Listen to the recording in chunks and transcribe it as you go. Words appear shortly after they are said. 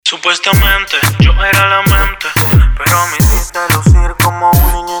Supuestamente yo era la mente, pero me hiciste lucir como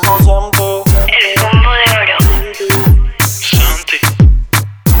un niño inocente. El combo de oro. Santi.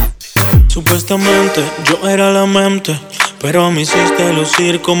 Supuestamente yo era la mente, pero me hiciste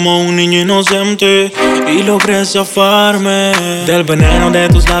lucir como un niño inocente. Y logré zafarme del veneno de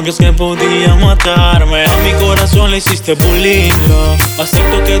tus labios que podía matarme. A mi corazón le hiciste bullying.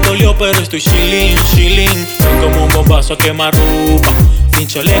 Acepto que dolió, pero estoy chilling. Soy como un bombazo a quemarropa, sin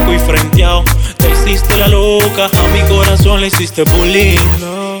chaleco y frenteado, te hiciste la loca. A mi corazón le hiciste bullying.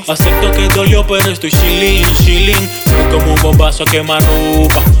 Acepto que dolió, pero estoy chilling. Soy como un bombazo a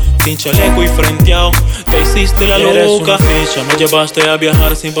quemarropa, sin chaleco y frenteado, te hiciste la loca. Eres una ficha, me llevaste a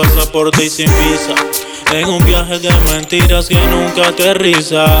viajar sin pasaporte y sin visa, en un viaje de mentiras que nunca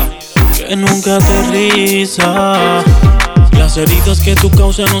aterriza. Las heridas que tú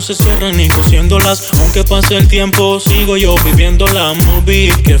causas no se cierran ni cosiéndolas. Aunque pase el tiempo, sigo yo viviendo la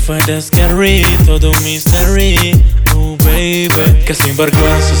movie. Que fue de scary, todo un mystery. Oh baby, que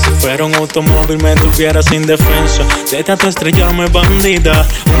sinvergüenza. Si fuera un automóvil me tuviera sin defensa. De tanto estrellarme bandida,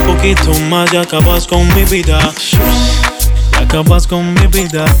 un poquito más y acabas con mi vida. Acabas con mi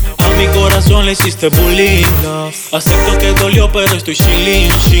vida. A mi corazón le hiciste bullying. Acepto que dolió, pero estoy chilling.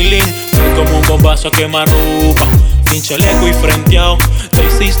 Soy como un bombazo a quemarropa, sin chaleco y frenteado, te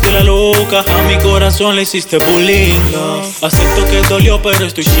hiciste la loca. A mi corazón le hiciste bullying. Acepto que dolió, pero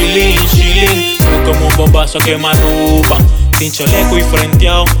estoy chilling. Soy como un bombazo a quemarropa, sin chaleco y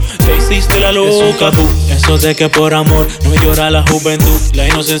frenteado, te hiciste la loca. Eso de que por amor no llora la juventud, la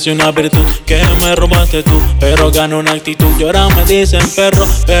inocencia una virtud que me robaste tú, pero gano una actitud. Y ahora me dicen perro.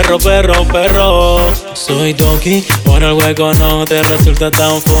 Soy Doki, por el juego no te resulta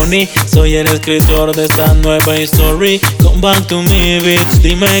tan funny. Soy el escritor de esta nueva story. Come back to me, bitch,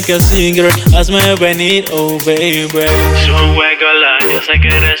 dime que sí, girl, hazme venir, oh baby. Soy juegala, yo sé que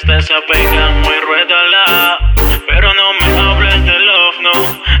eres de esa pega muy ruedala, pero no me hables de love,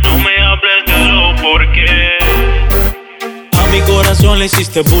 no me hables de love, porque a mi corazón le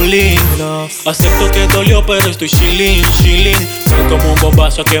hiciste bullying. Acepto que dolió, pero estoy chilling. Soy como un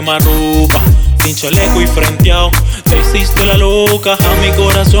bombazo a quemarropa, sin chaleco y frenteado, te hiciste la loca. A mi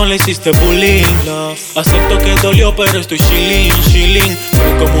corazón le hiciste bullying. Acepto que dolió, pero estoy chilling.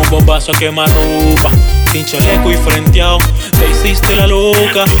 Soy como un bombazo a quemarropa, sin chaleco y frenteado, te hiciste la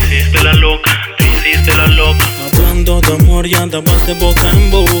loca. Te hiciste la loca. Hablando de amor y andabas de boca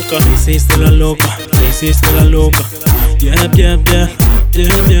en boca. Te hiciste la loca. Yeah.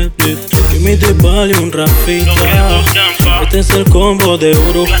 Give me the vale un rafita. Este es el combo de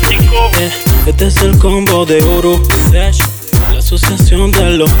oro. Este es el combo de oro. La asociación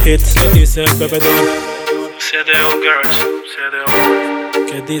de los hits. ¿Qué dice el bebedor? CDO Girls.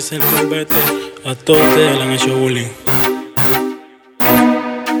 ¿Qué dice el bebete? A todos le han hecho bullying.